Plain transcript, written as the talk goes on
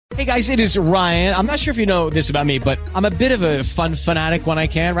Hey guys, it is Ryan. I'm not sure if you know this about me, but I'm a bit of a fun fanatic when I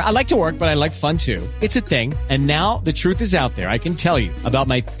can. I like to work, but I like fun too. It's a thing. And now the truth is out there. I can tell you about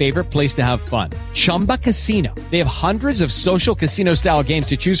my favorite place to have fun. Chumba Casino. They have hundreds of social casino style games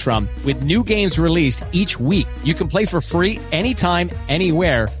to choose from with new games released each week. You can play for free anytime,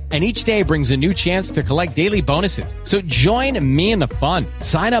 anywhere. And each day brings a new chance to collect daily bonuses. So join me in the fun.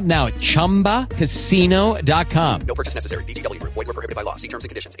 Sign up now at ChumbaCasino.com. No purchase necessary. VGW Group. Void where prohibited by law. See terms and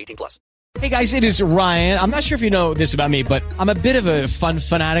conditions. 18+. Hey guys, it is Ryan. I'm not sure if you know this about me, but I'm a bit of a fun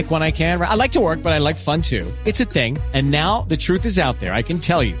fanatic when I can. I like to work, but I like fun too. It's a thing. And now the truth is out there. I can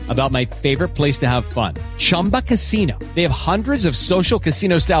tell you about my favorite place to have fun. Chumba Casino. They have hundreds of social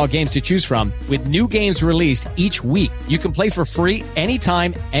casino style games to choose from with new games released each week. You can play for free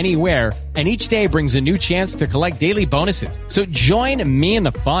anytime, anywhere. And each day brings a new chance to collect daily bonuses. So join me in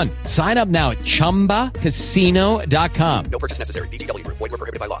the fun. Sign up now at ChumbaCasino.com. No purchase necessary. VGW Group. Void where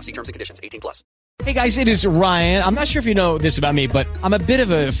prohibited by law. See terms and conditions. 18+. Hey guys, it is Ryan. I'm not sure if you know this about me, but I'm a bit of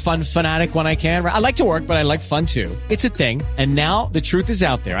a fun fanatic when I can. I like to work, but I like fun too. It's a thing. And now the truth is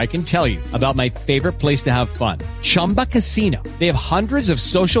out there. I can tell you about my favorite place to have fun. Chumba Casino. They have hundreds of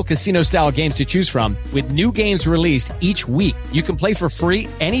social casino style games to choose from with new games released each week. You can play for free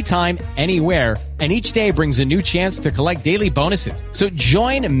anytime, anywhere. And each day brings a new chance to collect daily bonuses. So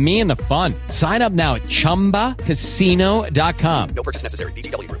join me in the fun. Sign up now at ChumbaCasino.com. No purchase necessary.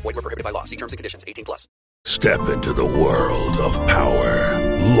 VGW Group. Void where prohibited by law. See terms and conditions. 18+. Step into the world of power,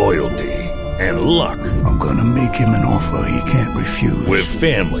 loyalty, and luck. I'm gonna make him an offer he can't refuse. With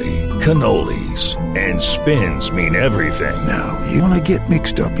family, cannolis, and spins mean everything. Now, you wanna get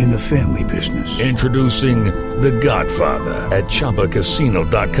mixed up in the family business. Introducing The Godfather at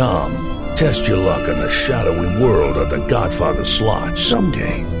ChumbaCasino.com. Test your luck in the shadowy world of The Godfather slot.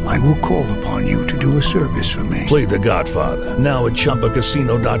 Someday, I will call upon you to do a service for me. Play The Godfather now at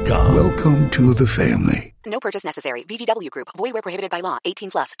ChumbaCasino.com. Welcome to the family. No purchase necessary. VGW Group. Void where prohibited by law.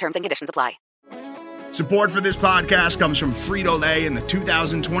 18+. Terms and conditions apply. Support for this podcast comes from Frito-Lay and the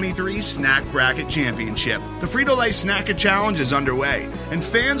 2023 Snack Bracket Championship. The Frito-Lay Snack-A Challenge is underway, and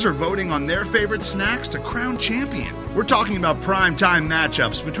fans are voting on their favorite snacks to crown champion. We're talking about prime-time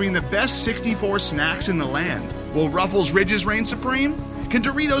matchups between the best 64 snacks in the land. Will Ruffles Ridges reign supreme? Can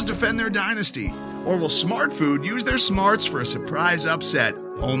Doritos defend their dynasty? Or will Smart Food use their smarts for a surprise upset?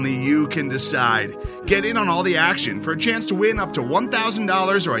 Only you can decide. Get in on all the action for a chance to win up to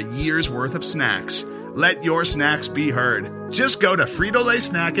 $1,000 or a year's worth of snacks. Let your snacks be heard. Just go to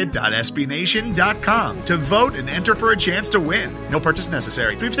fritolaysnacket.sbnation.com to vote and enter for a chance to win. No purchase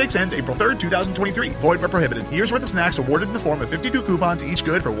necessary. Sweepstakes ends April 3rd, 2023. Void where prohibited. Year's worth of snacks awarded in the form of 52 coupons, each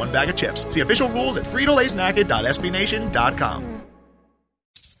good for one bag of chips. See official rules at fritolaysnacket.sbnation.com.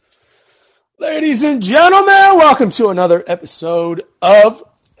 Ladies and gentlemen, welcome to another episode of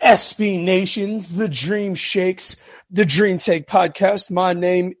SB Nations, the Dream Shakes, the Dream Take podcast. My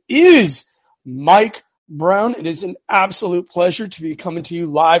name is Mike Brown. It is an absolute pleasure to be coming to you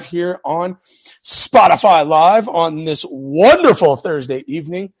live here on Spotify Live on this wonderful Thursday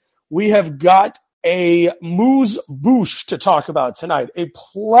evening. We have got a moose-bouche to talk about tonight, a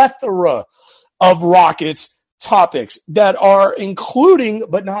plethora of Rockets topics that are including,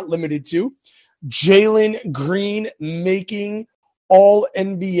 but not limited to, Jalen Green making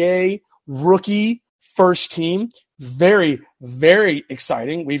All-NBA rookie first team. Very, very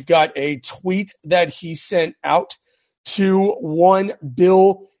exciting. We've got a tweet that he sent out to one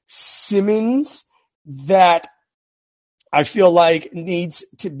Bill Simmons that I feel like needs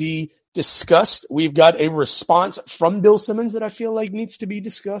to be discussed. We've got a response from Bill Simmons that I feel like needs to be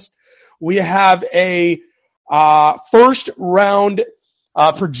discussed. We have a first round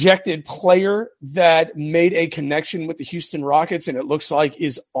projected player that made a connection with the Houston Rockets and it looks like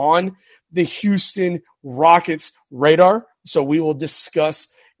is on the Houston Rockets radar. So we will discuss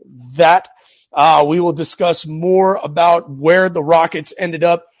that. We will discuss more about where the Rockets ended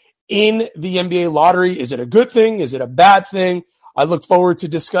up in the NBA lottery. Is it a good thing? Is it a bad thing? I look forward to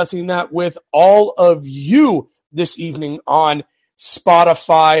discussing that with all of you this evening on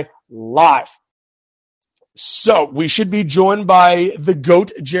Spotify Live. So we should be joined by the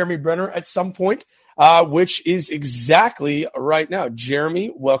GOAT, Jeremy Brenner, at some point, which is exactly right now.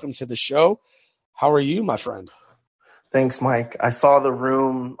 Jeremy, welcome to the show. How are you, my friend? Thanks, Mike. I saw the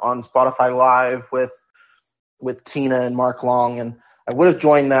room on Spotify Live with Tina and Mark Long, and I would have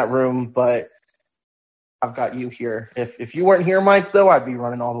joined that room, but I've got you here. If you weren't here, Mike, though, I'd be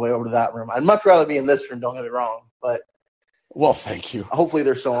running all the way over to that room. I'd much rather be in this room, don't get me wrong. But well, thank you. Hopefully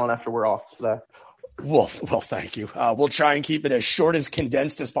they're still on after we're off today. Well, thank you. We'll try and keep it as short as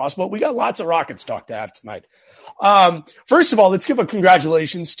condensed as possible. We got lots of Rockets talk to have tonight. First of all, let's give a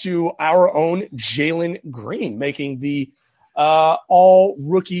congratulations to our own Jalen Green making the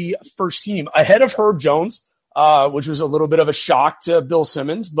all-rookie first team ahead of Herb Jones, which was a little bit of a shock to Bill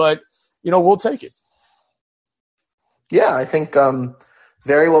Simmons, but, we'll take it. Yeah, I think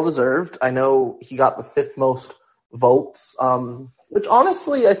very well deserved. I know he got the 5th most votes, which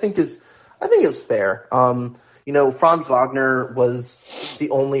honestly I think is fair. Franz Wagner was the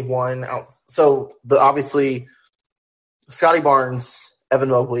only one out. So obviously Scotty Barnes, Evan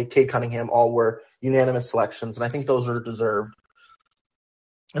Mobley, Cade Cunningham all were unanimous selections, and I think those are deserved.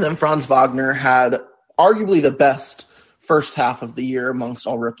 And then Franz Wagner had arguably the best first half of the year amongst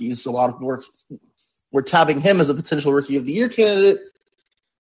all rookies. A lot of people were tabbing him as a potential Rookie of the Year candidate.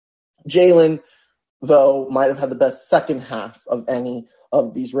 Jalen, though, might have had the best second half of any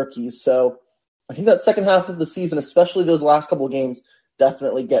of these rookies. So I think that second half of the season, especially those last couple of games,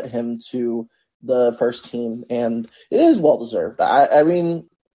 definitely get him to the first team, and it is well-deserved. I mean,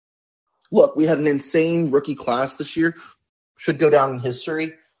 look, we had an insane rookie class this year. Should go down in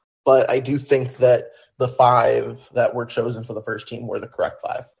history, but I do think that the 5 that were chosen for the first team were the correct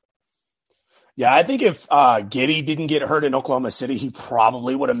 5. Yeah, I think if Giddey didn't get hurt in Oklahoma City, he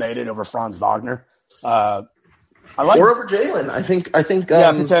probably would have made it over Franz Wagner. Or over Jalen. I think.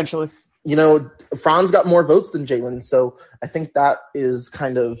 Yeah, potentially. Franz got more votes than Jalen, so I think that is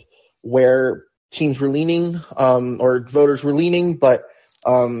kind of where teams were leaning, or voters were leaning. But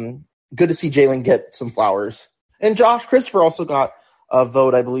good to see Jalen get some flowers. And Josh Christopher also got a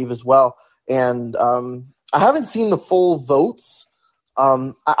vote, I believe, as well. And I haven't seen the full votes.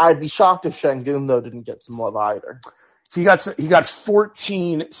 I'd be shocked if Şengün, though, didn't get some love either. He got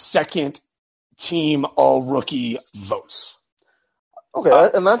 14 second team all rookie votes. Okay,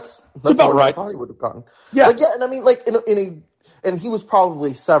 and that's about right. I thought he would have gotten. Yeah, and I mean, and he was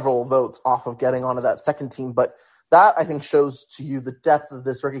probably several votes off of getting onto that second team, but that I think shows to you the depth of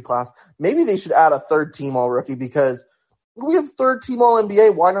this rookie class. Maybe they should add a third team all rookie, because we have third team all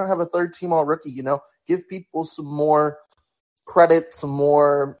NBA. Why not have a third team all rookie? Give people some more credit, some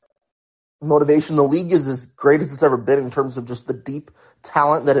more motivation. The league is as great as it's ever been in terms of just the deep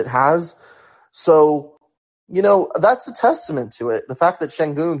talent that it has. So, that's a testament to it. The fact that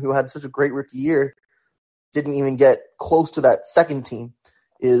Şengün, who had such a great rookie year, didn't even get close to that second team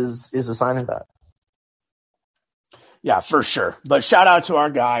is a sign of that. Yeah, for sure. But shout out to our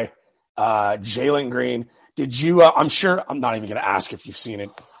guy, Jalen Green. Did you, I'm sure, I'm not even going to ask if you've seen it.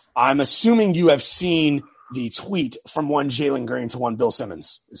 I'm assuming you have seen the tweet from one Jalen Green to one Bill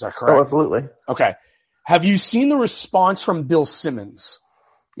Simmons. Is that correct? Oh, absolutely. Okay. Have you seen the response from Bill Simmons?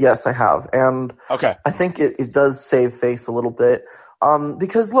 Yes, I have. And okay. I think it does save face a little bit.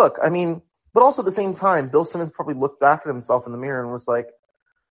 Because, look, I mean, but also at the same time, Bill Simmons probably looked back at himself in the mirror and was like,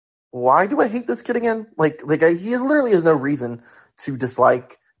 why do I hate this kid again? He literally has no reason to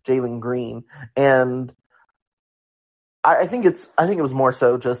dislike Jalen Green. And I think it was more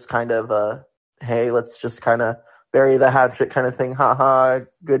so just kind of hey, let's just kind of bury the hatchet kind of thing.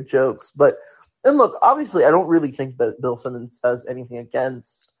 Good jokes. And look, obviously I don't really think that Bill Simmons has anything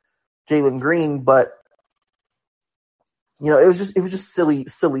against Jalen Green, but it was just silly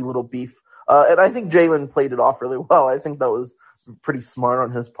little beef. And I think Jalen played it off really well. I think that was pretty smart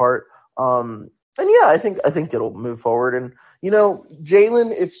on his part. And yeah, I think it'll move forward. And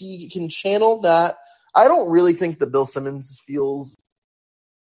Jalen, if he can channel that, I don't really think that Bill Simmons feels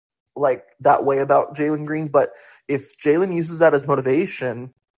like that way about Jalen Green. But if Jalen uses that as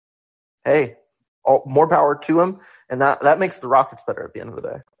motivation, hey, more power to him. And that makes the Rockets better at the end of the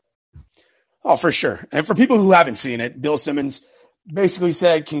day. Oh, for sure. And for people who haven't seen it, Bill Simmons basically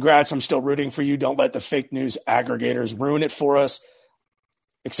said, congrats, I'm still rooting for you. Don't let the fake news aggregators ruin it for us.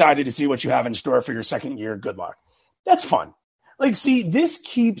 Excited to see what you have in store for your second year. Good luck. That's fun. This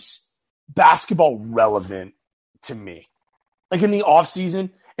keeps basketball relevant to me. In the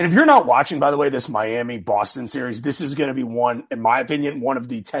offseason. And if you're not watching, by the way, this Miami-Boston series, this is going to be one, in my opinion, one of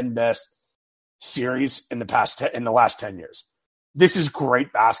the 10 best series in the last 10 years. This is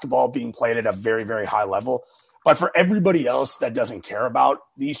great basketball being played at a very, very high level. But for everybody else that doesn't care about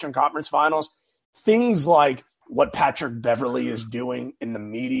the Eastern Conference Finals, things like what Patrick Beverley is doing in the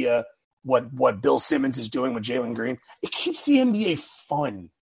media, what Bill Simmons is doing with Jalen Green, it keeps the NBA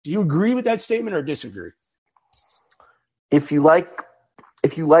fun. Do you agree with that statement or disagree? If you like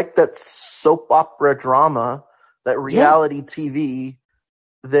that soap opera drama, that reality TV,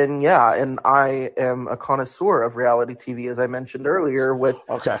 then yeah, and I am a connoisseur of reality TV, as I mentioned earlier, with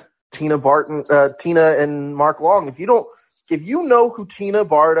Tina and Mark Long. If you know who Tina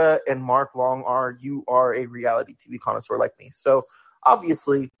Barta and Mark Long are, you are a reality TV connoisseur like me. So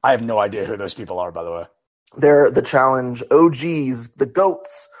obviously, I have no idea who those people are, by the way. They're the challenge OGs, the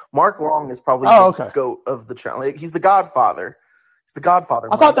GOATs. Mark Long is probably the GOAT of the challenge. He's the Godfather. He's the Godfather.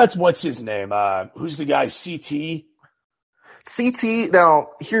 I thought that's what's his name. Who's the guy? CT? CT. Now,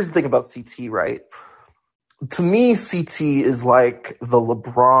 here's the thing about CT, right? To me, CT is like the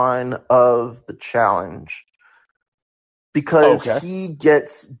LeBron of the challenge because he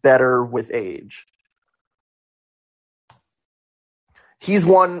gets better with age. He's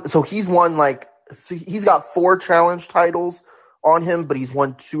won he's got 4 challenge titles on him, but he's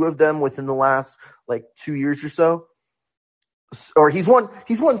won 2 of them within the last 2 years or so. Or he's won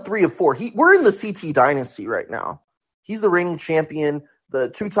 3 of 4. We're in the CT dynasty right now. He's the reigning champion. The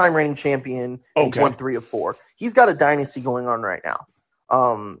 2-time reigning champion, he's won 3 of 4. He's got a dynasty going on right now.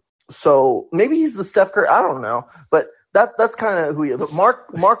 So maybe he's the Steph Curry. I don't know, but that's kind of who he is. But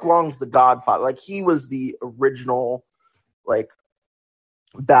Mark Long's the Godfather. He was the original,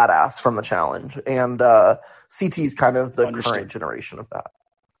 badass from the challenge, and CT's kind of the current generation of that.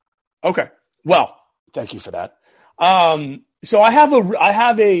 Okay, well, thank you for that. So I have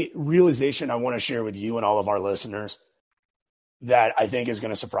a realization I want to share with you and all of our listeners that I think is going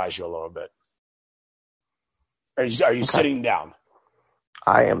to surprise you a little bit. Are you sitting down?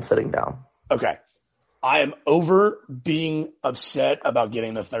 I am sitting down. Okay. I am over being upset about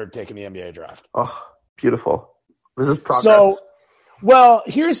getting the 3rd pick in the NBA draft. Oh, beautiful. This is progress. So, well,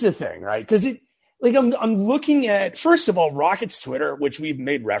 here's the thing, right? Because I'm looking at, first of all, Rockets Twitter, which we've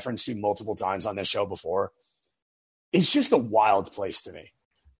made reference to multiple times on this show before. It's just a wild place to me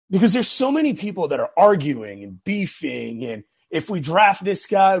because there's so many people that are arguing and beefing, and if we draft this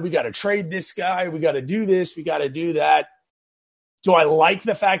guy, we got to trade this guy, we got to do this, we got to do that. Do I like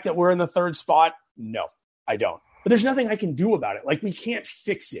the fact that we're in the 3rd spot? No, I don't. But there's nothing I can do about it. We can't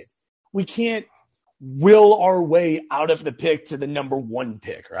fix it. We can't will our way out of the pick to the number 1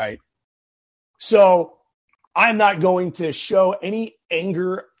 pick, right? So I'm not going to show any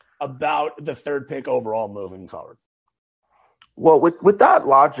anger about the 3rd pick overall moving forward. Well, with that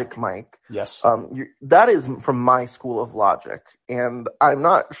logic, Mike, yes, that is from my school of logic, and I'm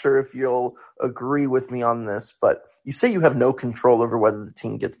not sure if you'll agree with me on this, but you say you have no control over whether the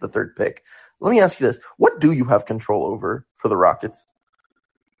team gets the 3rd pick. Let me ask you this. What do you have control over for the Rockets?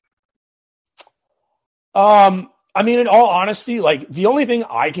 In all honesty, the only thing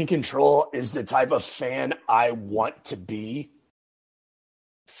I can control is the type of fan I want to be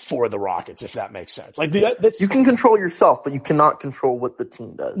for the Rockets, if that makes sense. You can control yourself, but you cannot control what the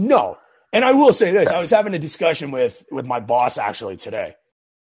team does. No. And I will say this. I was having a discussion with my boss actually today.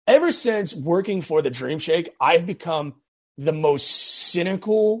 Ever since working for the Dream Shake, I've become the most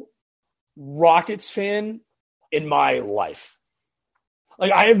cynical Rockets fan in my life.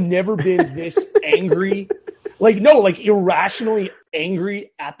 I have never been this angry, irrationally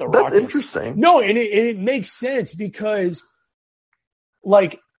angry at the Rockets. That's interesting. No, and it makes sense because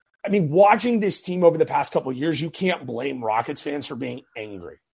watching this team over the past couple of years, you can't blame Rockets fans for being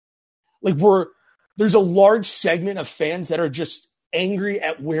angry. There's a large segment of fans that are just angry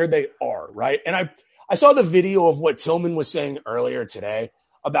at where they are, right? And I saw the video of what Tillman was saying earlier today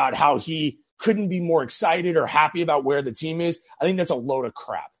about how he couldn't be more excited or happy about where the team is. I think that's a load of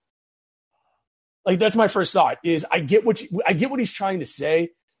crap. That's my first thought is I get what he's trying to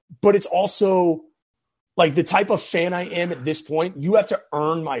say, but it's also the type of fan I am at this point, you have to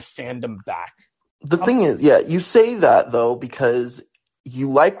earn my fandom back. The thing is, you say that, though, because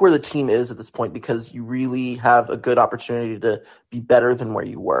you like where the team is at this point because you really have a good opportunity to be better than where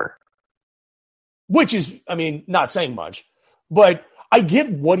you were. Which is, not saying much. But I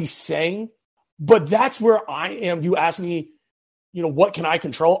get what he's saying, but that's where I am. You ask me, what can I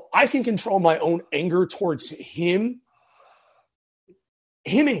control? I can control my own anger towards him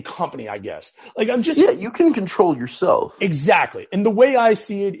and company, I guess. You can control yourself. Exactly. And the way I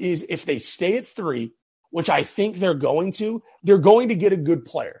see it is if they stay at 3, which I think they're going to get a good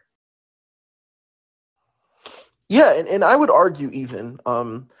player. Yeah, and I would argue even,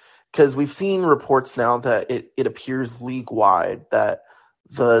 because we've seen reports now that it appears league-wide that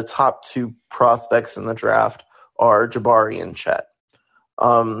the top 2 prospects in the draft are Jabari and Chet.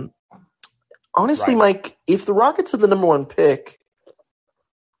 Honestly, right. Mike, if the Rockets are the number 1 pick,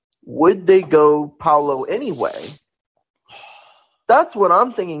 would they go Paolo anyway? That's what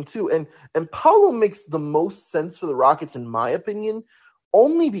I'm thinking too. And Paolo makes the most sense for the Rockets, in my opinion,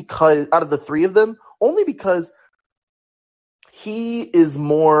 only because out of the 3 of them, only because he is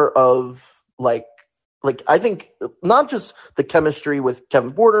more of I think not just the chemistry with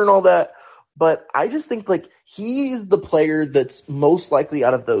Kevin Porter and all that, but I just think he's the player that's most likely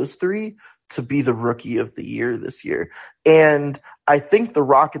out of those 3 to be the rookie of the year this year. And I think the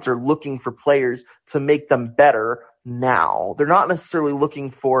Rockets are looking for players to make them better now. They're not necessarily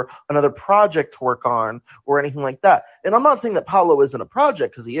looking for another project to work on or anything like that. And I'm not saying that Paolo isn't a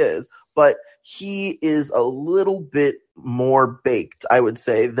project, because he is, but he is a little bit more baked, I would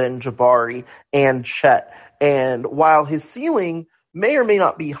say, than Jabari and Chet. And while his ceiling may or may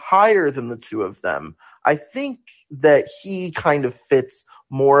not be higher than the two of them, I think that he kind of fits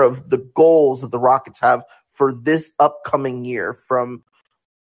more of the goals that the Rockets have for this upcoming year from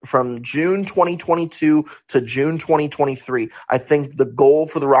June 2022 to June 2023. I think the goal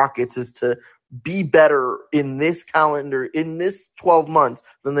for the Rockets is to be better in this 12 months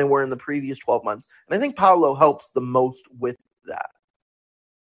than they were in the previous 12 months. And I think Paolo helps the most with that.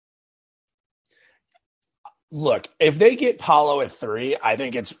 Look, if they get Paolo at 3, I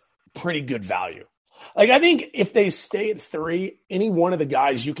think it's pretty good value. Like, I think if they stay at 3, any one of the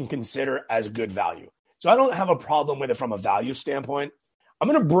guys you can consider as good value. So I don't have a problem with it from a value standpoint. I'm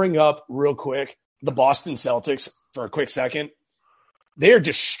going to bring up real quick the Boston Celtics for a quick second. They are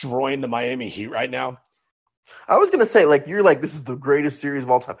destroying the Miami Heat right now. I was going to say, you're like, this is the greatest series of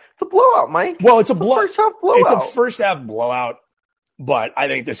all time. It's a blowout, Mike. Well, it's a first half blowout. It's a first half blowout, but I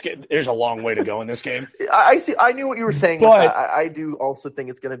think there's a long way to go in this game. I see. I knew what you were saying, but I do also think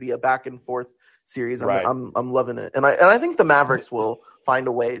it's going to be a back and forth series. Right. I'm loving it, and I think the Mavericks will find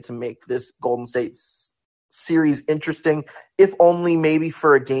a way to make this Golden State series interesting, if only maybe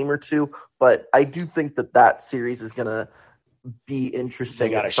for a game or two. But I do think that series is going to be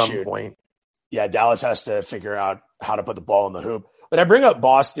interesting at some point. Yeah, Dallas has to figure out how to put the ball in the hoop. But I bring up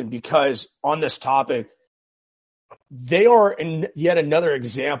Boston because on this topic, they are yet another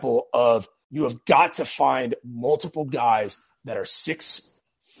example of you have got to find multiple guys that are 6'4"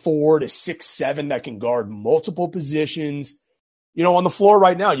 to 6'7" that can guard multiple positions. On the floor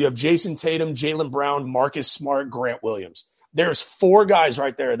right now, you have Jason Tatum, Jalen Brown, Marcus Smart, Grant Williams. There's 4 guys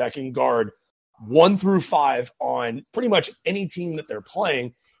right there that can guard 1 through 5 on pretty much any team that they're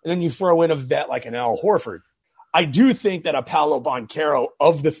playing. And then you throw in a vet like an Al Horford. I do think that a Paolo Banchero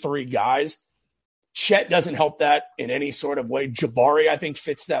of the 3 guys, Chet doesn't help that in any sort of way. Jabari, I think,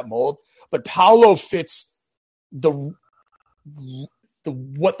 fits that mold. But Paolo fits what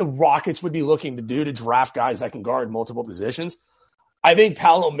the Rockets would be looking to do to draft guys that can guard multiple positions. I think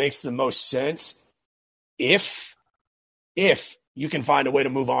Paolo makes the most sense if you can find a way to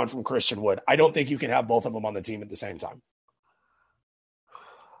move on from Christian Wood. I don't think you can have both of them on the team at the same time.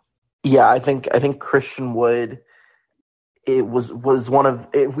 Yeah, I think Christian Wood, it was one of,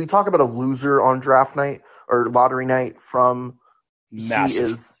 if we talk about a loser on draft night or lottery night,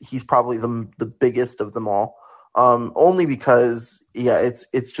 he's probably the biggest of them all. Only because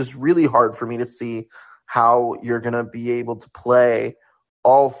it's just really hard for me to see how you're going to be able to play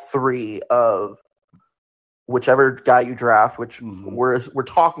all 3 of whichever guy you draft, which we're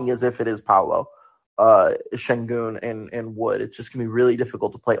talking as if it is Paolo, Şengün, and Wood. It's just going to be really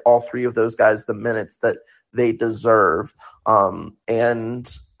difficult to play all 3 of those guys the minutes that they deserve.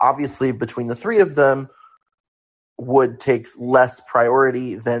 And obviously between the 3 of them, Wood takes less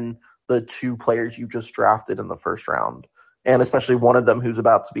priority than the 2 players you just drafted in the first round, and especially one of them who's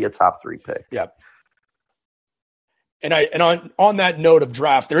about to be a top 3 pick. Yeah. And on that note of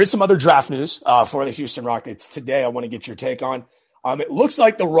draft, there is some other draft news for the Houston Rockets today. I want to get your take on. It looks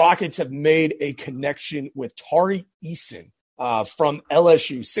like the Rockets have made a connection with Tari Eason from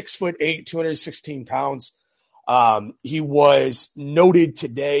LSU, 6'8", 216 pounds. He was noted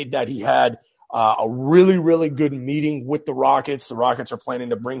today that he had a really, really good meeting with the Rockets. The Rockets are planning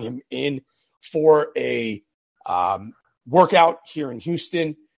to bring him in for a workout here in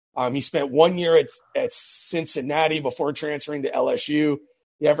Houston. He spent 1 year at Cincinnati before transferring to LSU.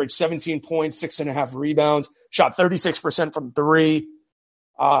 He averaged 17 points, 6.5 rebounds, shot 36% from 3.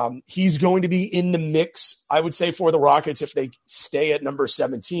 He's going to be in the mix, I would say, for the Rockets if they stay at number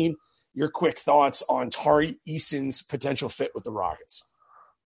 17. Your quick thoughts on Tari Eason's potential fit with the Rockets?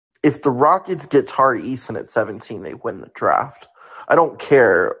 If the Rockets get Tari Eason at 17, they win the draft. I don't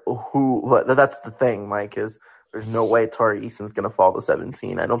care who. That's the thing, Mike, is there's no way Tari Eason's going to fall to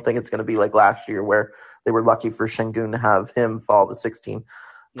 17. I don't think it's going to be like last year where they were lucky for Şengün to have him fall to 16.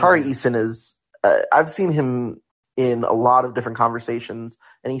 Tari Eason is I've seen him in a lot of different conversations,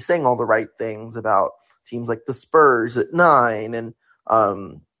 and he's saying all the right things about teams like the Spurs at 9 and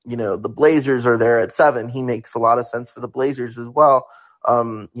the Blazers are there at 7. He makes a lot of sense for the Blazers as well.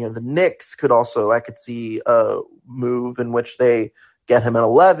 The Knicks I could see a move in which they get him at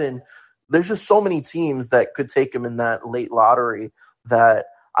 11. There's just so many teams that could take him in that late lottery that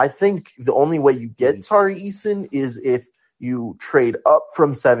I think the only way you get Tari Eason is if you trade up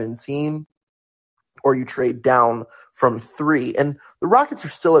from 17 or you trade down from 3. And the Rockets are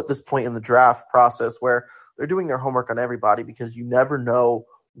still at this point in the draft process where they're doing their homework on everybody because you never know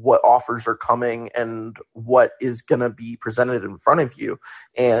what offers are coming and what is going to be presented in front of you.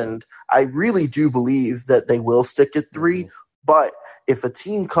 And I really do believe that they will stick at 3. But if a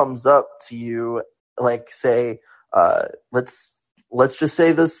team comes up to you, like say, let's just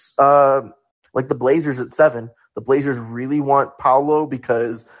say this, like the Blazers at 7, the Blazers really want Paolo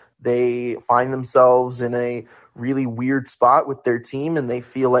because they find themselves in a really weird spot with their team and they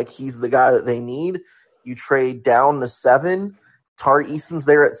feel like he's the guy that they need. You trade down to 7. Tari Eason's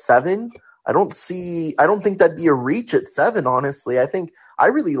there at 7. I don't think that'd be a reach at 7, honestly. I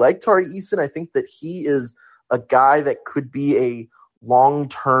really like Tari Eason. I think that he is a guy that could be a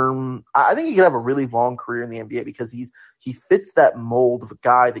long-term – I think he could have a really long career in the NBA because he fits that mold of a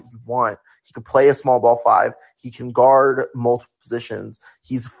guy that you want. He could play a small ball 5. He can guard multiple positions.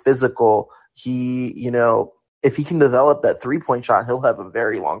 He's physical. If he can develop that three-point shot, he'll have a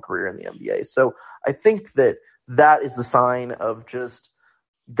very long career in the NBA. So I think that is the sign of just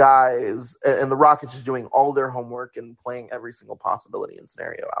guys – and the Rockets is doing all their homework and playing every single possibility and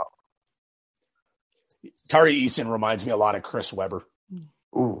scenario out. Tari Eason reminds me a lot of Chris Webber.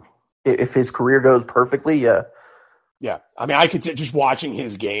 Ooh. If his career goes perfectly, yeah. Yeah. I mean, I could just watching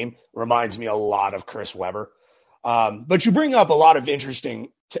his game reminds me a lot of Chris Webber. But you bring up a lot of interesting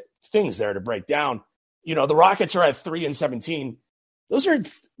things there to break down. The Rockets are at 3 and 17. Those are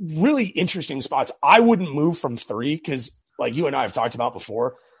really interesting spots. I wouldn't move from 3 because, like you and I have talked about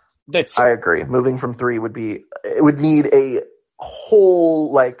before, I agree. Moving from 3 would need a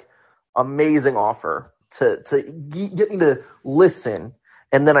whole amazing offer to get me to listen,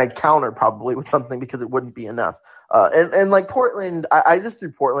 and then I'd counter probably with something because it wouldn't be enough. And like Portland, I just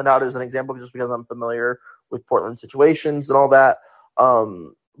threw Portland out as an example just because I'm familiar with Portland situations and all that.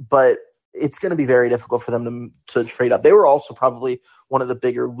 But it's going to be very difficult for them to trade up. They were also probably one of the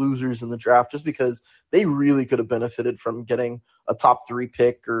bigger losers in the draft just because they really could have benefited from getting a top 3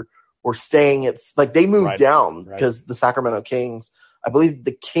 pick or staying at they moved down because the Sacramento Kings, I believe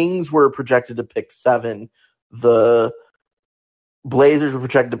the Kings were projected to pick 7. The Blazers were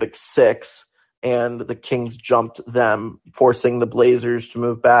projected to pick 6, and the Kings jumped them, forcing the Blazers to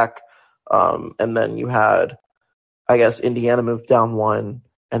move back. And then you had, I guess, Indiana moved down 1,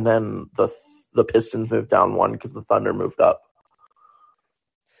 and then the Pistons moved down 1 because the Thunder moved up.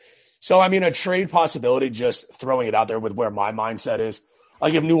 So, I mean, a trade possibility, just throwing it out there with where my mindset is,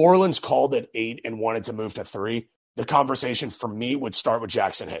 like if New Orleans called at 8 and wanted to move to 3, the conversation for me would start with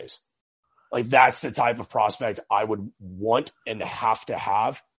Jackson Hayes. Like that's the type of prospect I would want and have to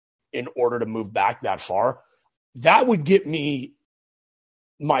have in order to move back that far. That would get me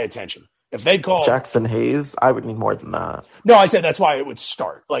my attention. If they call Jackson Hayes, I would need more than that. No, I said that's why it would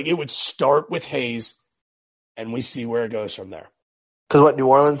start. Like it would start with Hayes, and we see where it goes from there. Because New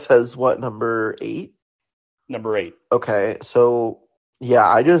Orleans has number 8? Number 8. Okay, so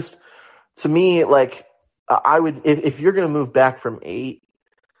yeah, to me, I would if you're going to move back from 8,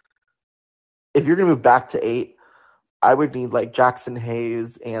 if you're going to move back to 8, I would need Jackson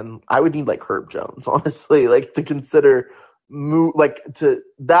Hayes, and I would need Herb Jones, honestly, to consider move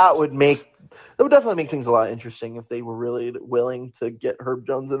that would definitely make things a lot interesting if they were really willing to get Herb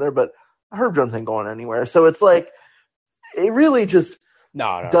Jones in there, but Herb Jones ain't going anywhere. So it's it really just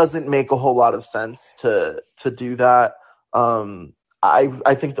doesn't make a whole lot of sense to do that.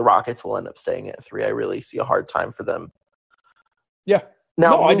 I think the Rockets will end up staying at 3. I really see a hard time for them. Yeah.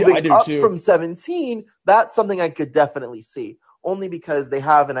 Now, I moving do up too. from 17, that's something I could definitely see, only because they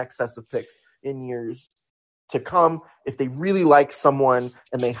have an excess of picks in years to come. If they really like someone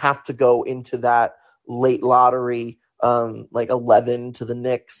and they have to go into that late lottery, 11 to the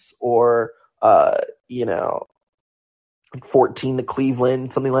Knicks or, 14 to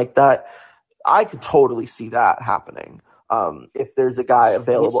Cleveland, something like that, I could totally see that happening. If there's a guy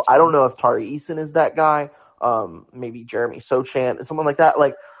available. I don't know if Tari Eason is that guy. Maybe Jeremy Sochan, someone like that.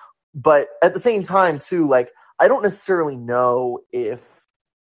 But at the same time, too, I don't necessarily know if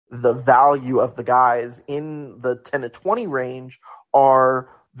the value of the guys in the 10 to 20 range are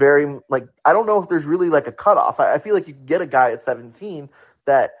very, I don't know if there's really a cutoff. I feel like you can get a guy at 17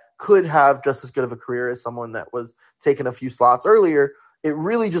 that could have just as good of a career as someone that was taking a few slots earlier. It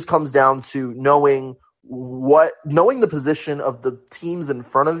really just comes down to knowing the position of the teams in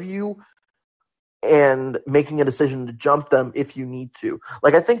front of you and making a decision to jump them if you need to.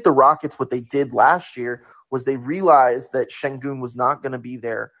 I think the Rockets, what they did last year was they realized that Şengün was not going to be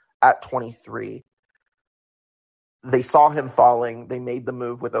there at 23. They saw him falling. They made the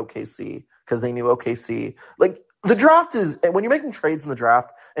move with OKC because they knew OKC. The draft is – when you're making trades in the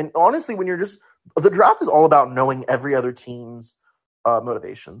draft, and honestly, when you're just the draft is all about knowing every other team's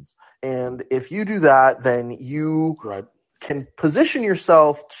motivations. And if you do that, then you can position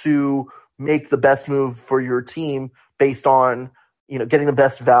yourself to make the best move for your team based on, getting the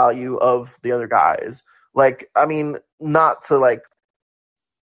best value of the other guys. Like, I mean, not to like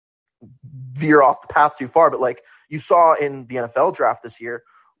veer off the path too far, but like you saw in the NFL draft this year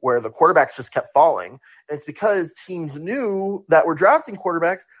where the quarterbacks just kept falling. And it's because teams knew that were drafting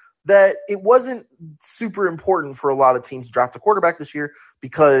quarterbacks that it wasn't super important for a lot of teams to draft a quarterback this year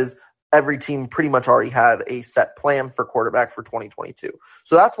because every team pretty much already had a set plan for quarterback for 2022.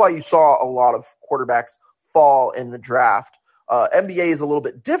 So that's why you saw a lot of quarterbacks fall in the draft. NBA is a little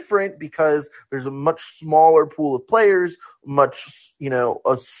bit different because there's a much smaller pool of players, much,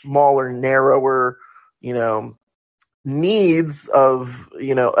 a smaller, narrower, needs of,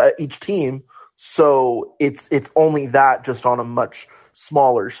 each team. So it's only that, just on a much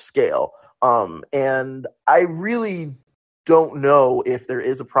smaller scale. And I really don't know if there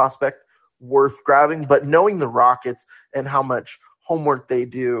is a prospect worth grabbing, but knowing the Rockets and how much homework they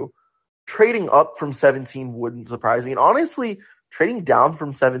do, trading up from 17 wouldn't surprise me. And honestly, trading down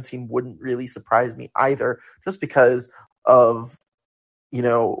from 17 wouldn't really surprise me either, just because of,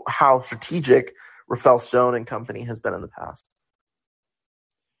 how strategic Rafael Stone and company has been in the past.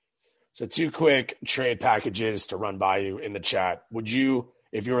 So 2 quick trade packages to run by you in the chat. Would you,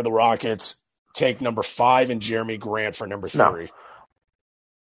 if you were the Rockets, take number 5 and Jeremy Grant for number 3? No.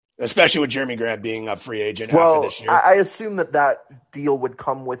 Especially with Jeremy Grant being a free agent after this year. I assume that deal would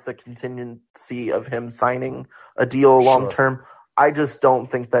come with the contingency of him signing a deal long term. I just don't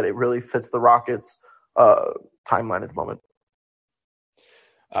think that it really fits the Rockets' timeline at the moment.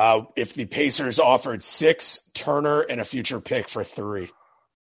 If the Pacers offered 6, Turner, and a future pick for 3.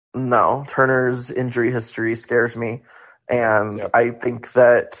 No, Turner's injury history scares me. And I think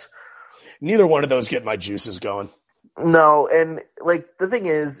that neither one of those get my juices going. No, and like the thing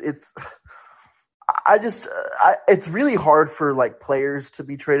is, it's really hard for like players to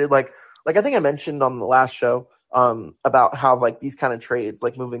be traded. Like I think I mentioned on the last show about how like these kind of trades,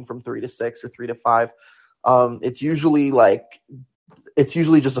 like moving from 3 to 6 or 3 to 5, it's usually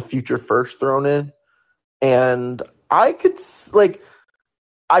just a future first thrown in, and I just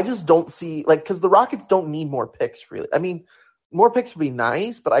don't see because the Rockets don't need more picks really. I mean, more picks would be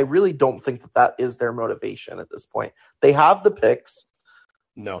nice, but I really don't think that is their motivation at this point. They have the picks.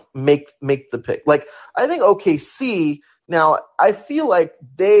 No. Make the pick. Like, I think OKC, now, I feel like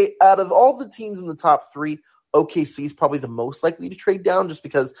out of all the teams in the top 3, OKC is probably the most likely to trade down just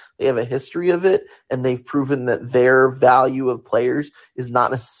because they have a history of it, and they've proven that their value of players is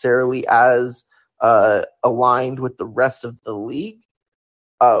not necessarily as aligned with the rest of the league.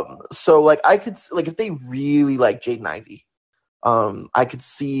 So, I could, if they really like Jaden Ivey, I could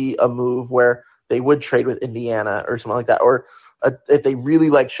see a move where they would trade with Indiana or something like that. Or if they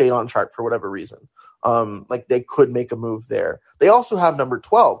really like Shadon Sharp for whatever reason, they could make a move there. They also have number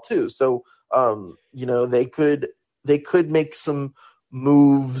 12 too. So, they could make some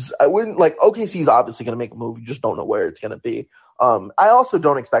moves. I wouldn't OKC is obviously going to make a move. You just don't know where it's going to be. I also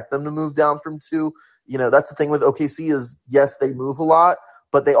don't expect them to move down from 2. That's the thing with OKC is, yes, they move a lot,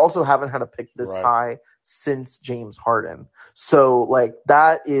 but they also haven't had a pick this high since James Harden. So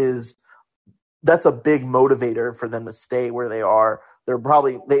that's a big motivator for them to stay where they are.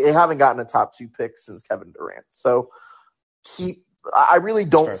 They haven't gotten a top 2 pick since Kevin Durant. So I really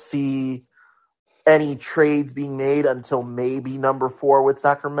don't see any trades being made until maybe number 4 with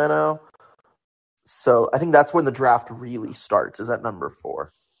Sacramento. So I think that's when the draft really starts, is at number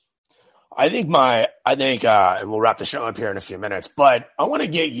 4. I think and we'll wrap the show up here in a few minutes, but I want to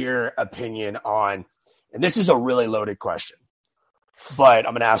get your opinion on, and this is a really loaded question, but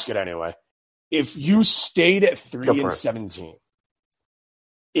I'm going to ask it anyway. If you stayed at 3 and 17,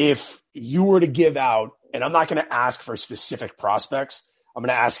 if you were to give out, and I'm not going to ask for specific prospects, I'm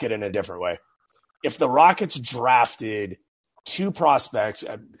going to ask it in a different way. If the Rockets drafted 2 prospects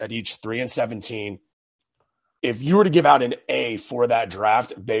at each 3 and 17, if you were to give out an A for that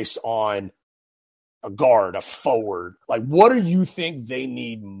draft based on a guard, a forward, what do you think they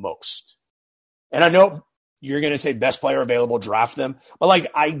need most? And I know you're going to say best player available, draft them.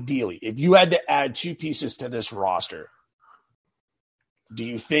 But ideally, if you had to add 2 pieces to this roster, do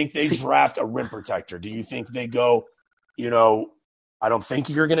you think they draft a rim protector? Do you think they go, I don't think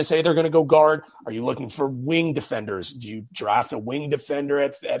you're going to say they're going to go guard. Are you looking for wing defenders? Do you draft a wing defender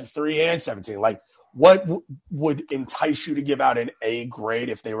at 3 and 17? What would entice you to give out an A grade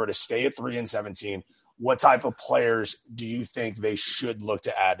if they were to stay at 3 and 17? What type of players do you think they should look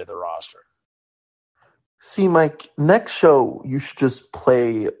to add to the roster? See, Mike, next show you should just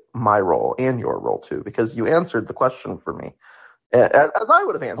play my role and your role too, because you answered the question for me as I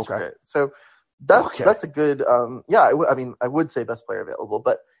would have answered it. So that's a good. I would say best player available,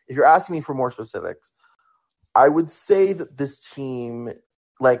 but if you're asking me for more specifics, I would say that this team,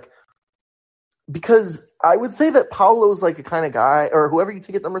 because I would say that Paolo's like a kind of guy, or whoever you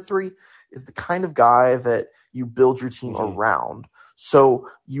take at number 3 is the kind of guy that you build your team around. So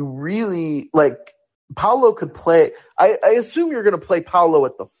you really Paolo could play. I assume you're going to play Paolo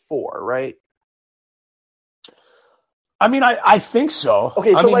at the 4, right? I mean, I think so.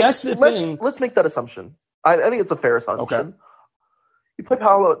 Okay, so that's the thing. Let's make that assumption. I think it's a fair assumption. Okay. You play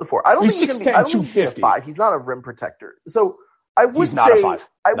Paolo at the 4. I don't think he's 6'10", going to be 250. a 5. He's not a rim protector. So I would he's not a 5.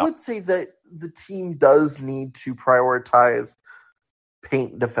 I would say that the team does need to prioritize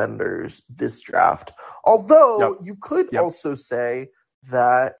paint defenders this draft. Although you could also say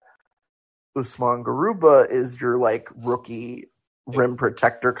that Usman Garuba is your rookie rim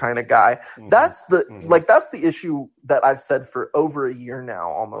protector kind of guy. Mm-hmm. That's the issue that I've said for over a year now,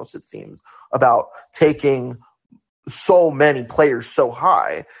 almost it seems, about taking so many players so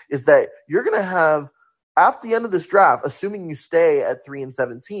high, is that you're going to have, after the end of this draft, assuming you stay at 3 and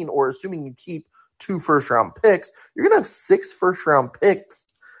 17, or assuming you keep 2 first-round picks, you're going to have 6 first-round picks.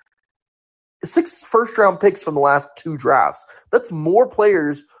 6 first-round picks from the last 2 drafts. That's more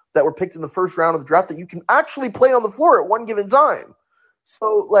players that were picked in the first round of the draft that you can actually play on the floor at one given time.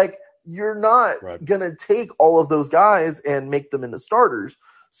 So, you're not going to take all of those guys and make them into starters.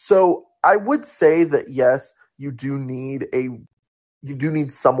 So I would say that, yes, you do need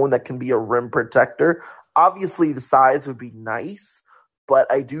someone that can be a rim protector. Obviously, the size would be nice,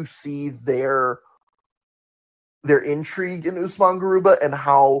 but I do see their intrigue in Usman Garuba and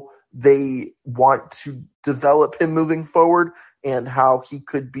how they want to develop him moving forward and how he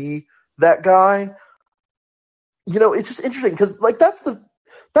could be that guy. It's just interesting because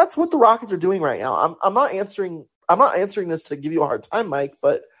that's what the Rockets are doing right now. I'm not answering this to give you a hard time, Mike,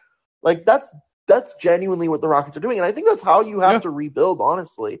 but that's genuinely what the Rockets are doing. And I think that's how you have to rebuild,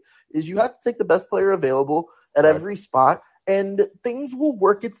 honestly, is you have to take the best player available at every spot, and things will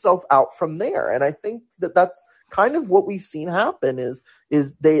work itself out from there. And I think that that's kind of what we've seen happen is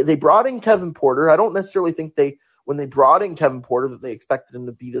they brought in Kevin Porter. I don't necessarily think when they brought in Kevin Porter that they expected him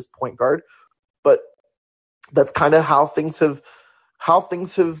to be this point guard, but that's kind of how things have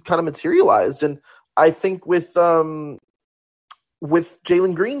kind of materialized. And I think with Jalen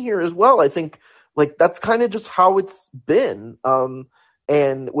Green here as well, I think that's kind of just how it's been.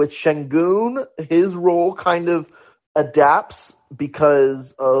 And with Şengün, his role kind of adapts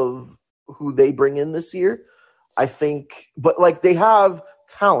because of who they bring in this year, I think. But they have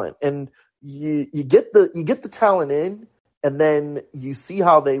talent, and you get the talent in, and then you see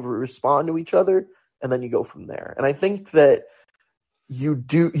how they respond to each other, and then you go from there. And I think that you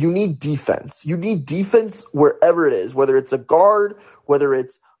need defense. You need defense wherever it is, whether it's a guard, whether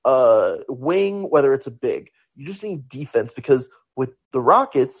it's a wing, whether it's a big. You just need defense, because with the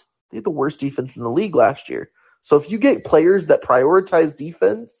Rockets, they had the worst defense in the league last year. So if you get players that prioritize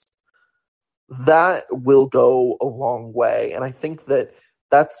defense, that will go a long way. And I think that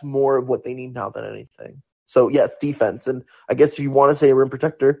that's more of what they need now than anything. So yes, defense. And I guess if you want to say a rim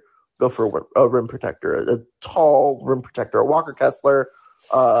protector, go for a rim protector, a tall rim protector, a Walker Kessler.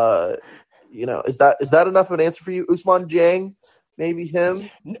 Is that enough of an answer for you? Usman Jang, maybe him.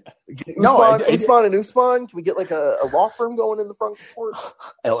 Usman and Usman. Can we get a law firm going in the front court?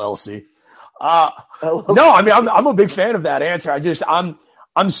 LLC. No, I mean I'm a big fan of that answer.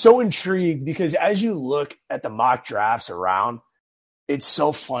 I'm so intrigued because as you look at the mock drafts around, it's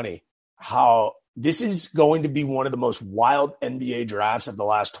so funny how this is going to be one of the most wild NBA drafts of the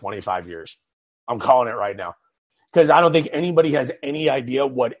last 25 years. I'm calling it right now because I don't think anybody has any idea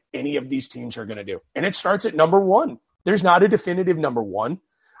what any of these teams are going to do. And it starts at number 1. There's not a definitive number 1.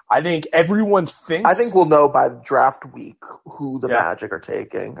 I think everyone thinks. I think we'll know by draft week who the Magic are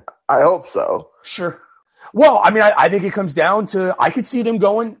taking. I hope so. Sure. Well, I mean, I think it comes down to I could see them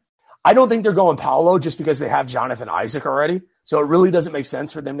going. I don't think they're going Paolo just because they have Jonathan Isaac already. So it really doesn't make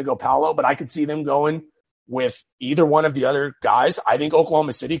sense for them to go Paolo, but I could see them going with either one of the other guys. I think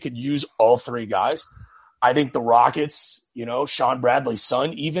Oklahoma City could use all 3 guys. I think the Rockets, Sean Bradley's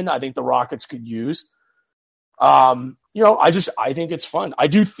son even, I think the Rockets could use. I think it's fun. I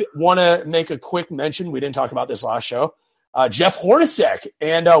do want to make a quick mention. We didn't talk about this last show. Jeff Hornacek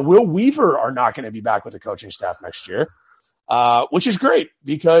and Will Weaver are not going to be back with the coaching staff next year, which is great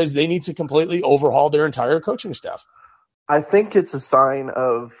because they need to completely overhaul their entire coaching staff. I think it's a sign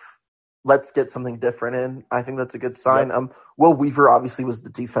of let's get something different in. I think that's a good sign. Yep. Will Weaver obviously was the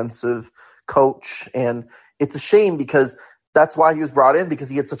defensive coach. And it's a shame because that's why he was brought in, because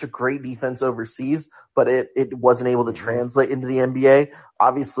he had such a great defense overseas, but it wasn't able to translate into the NBA.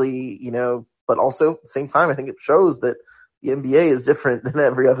 Obviously, but also at the same time, I think it shows that the NBA is different than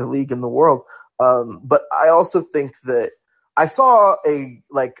every other league in the world. But I also think that I saw I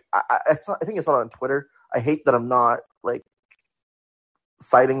think I saw it on Twitter. I hate that I'm not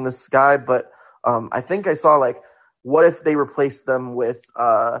citing this guy, but I think I saw what if they replaced them with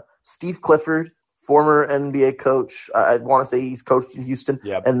Steve Clifford, former NBA coach. I want to say he's coached in Houston,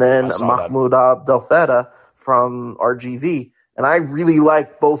 and then Mahmoud Abdel-Fattah from RGV. And I really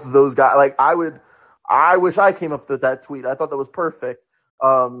like both of those guys. I wish I came up with that tweet. I thought that was perfect.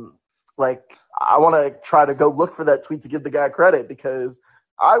 I want to try to go look for that tweet to give the guy credit because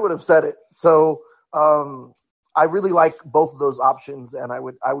I would have said it. So I really like both of those options, and I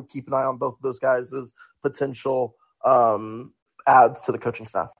would keep an eye on both of those guys as potential adds to the coaching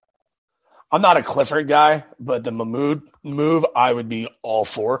staff. I'm not a Clifford guy, but the Mahmoud move I would be all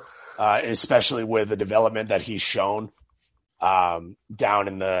for, especially with the development that he's shown down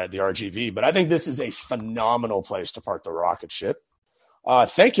in the RGV. But I think this is a phenomenal place to park the rocket ship.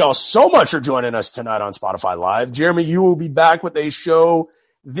 Thank y'all so much for joining us tonight on Spotify Live. Jeremy, you will be back with a show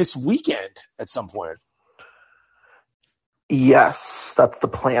this weekend at some point. Yes, that's the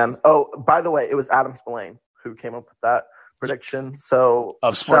plan. Oh, by the way, it was Adam Spillane who came up with that prediction. So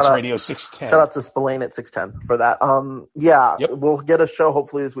of Sports Radio 610. Shout out to Spillane at 610 for that. We'll get a show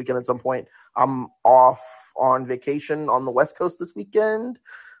hopefully this weekend at some point. I'm off on vacation on the West Coast this weekend.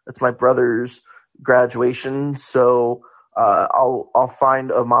 That's my brother's graduation, so I'll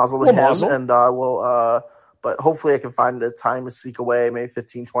find a mazel to him, and I will. But hopefully, I can find the time to sneak away, maybe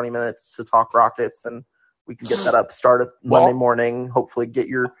 15, 20 minutes to talk Rockets, and we can get that up. Start Monday morning. Hopefully, get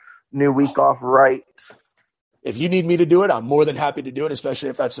your new week off right. If you need me to do it, I'm more than happy to do it, especially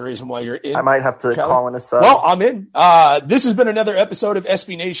if that's the reason why you're in. I might have to call in a sub. Well, I'm in. This has been another episode of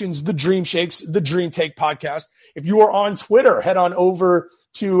SB Nation's The Dream Shakes, The Dream Take podcast. If you are on Twitter, head on over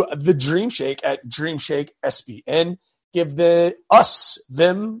to The Dream Shake at Dream Shake SBN. Give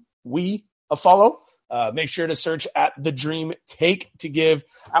we a follow. Make sure to search at The Dream Take to give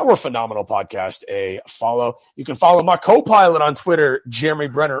our phenomenal podcast a follow. You can follow my co-pilot on Twitter, Jeremy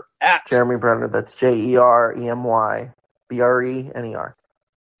Brenner, at Jeremy Brenner. That's JeremyBrenner.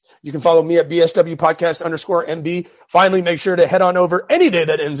 You can follow me at BSW Podcast _MB. Finally, make sure to head on over any day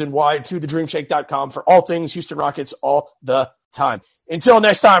that ends in Y to thedreamshake.com for all things Houston Rockets all the time. Until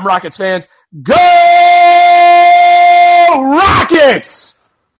next time, Rockets fans, go Rockets!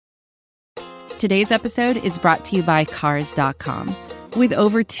 Today's episode is brought to you by Cars.com. With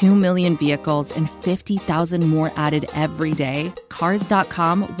over 2 million vehicles and 50,000 more added every day,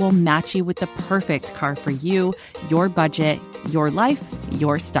 Cars.com will match you with the perfect car for you, your budget, your life,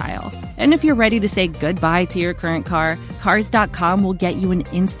 your style. And if you're ready to say goodbye to your current car, Cars.com will get you an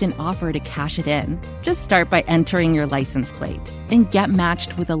instant offer to cash it in. Just start by entering your license plate and get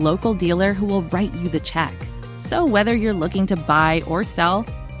matched with a local dealer who will write you the check. So whether you're looking to buy or sell,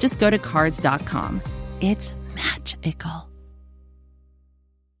 just go to Cars.com. It's magical.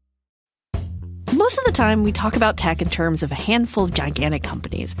 Most of the time, we talk about tech in terms of a handful of gigantic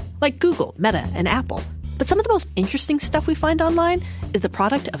companies, like Google, Meta, and Apple. But some of the most interesting stuff we find online is the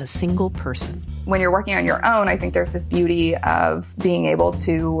product of a single person. When you're working on your own, I think there's this beauty of being able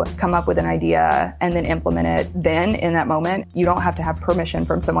to come up with an idea and then implement it then in that moment. You don't have to have permission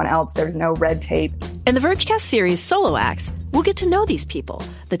from someone else. There's no red tape. In the Vergecast series Solo Acts, we'll get to know these people,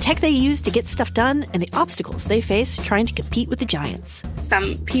 the tech they use to get stuff done, and the obstacles they face trying to compete with the giants.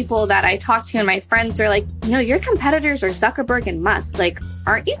 Some people that I talk to and my friends are like, your competitors are Zuckerberg and Musk.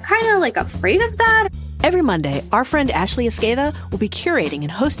 Aren't you kind of afraid of that? Every Monday, our friend Ashley Esqueda will be curating and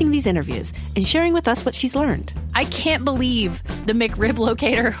hosting these interviews and sharing with us what she's learned. I can't believe the McRib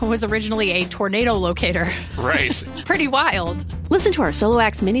locator was originally a tornado locator. Right. Pretty wild. Listen to our Solo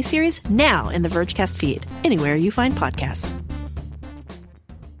Acts miniseries now in the Vergecast feed, anywhere you find podcasts.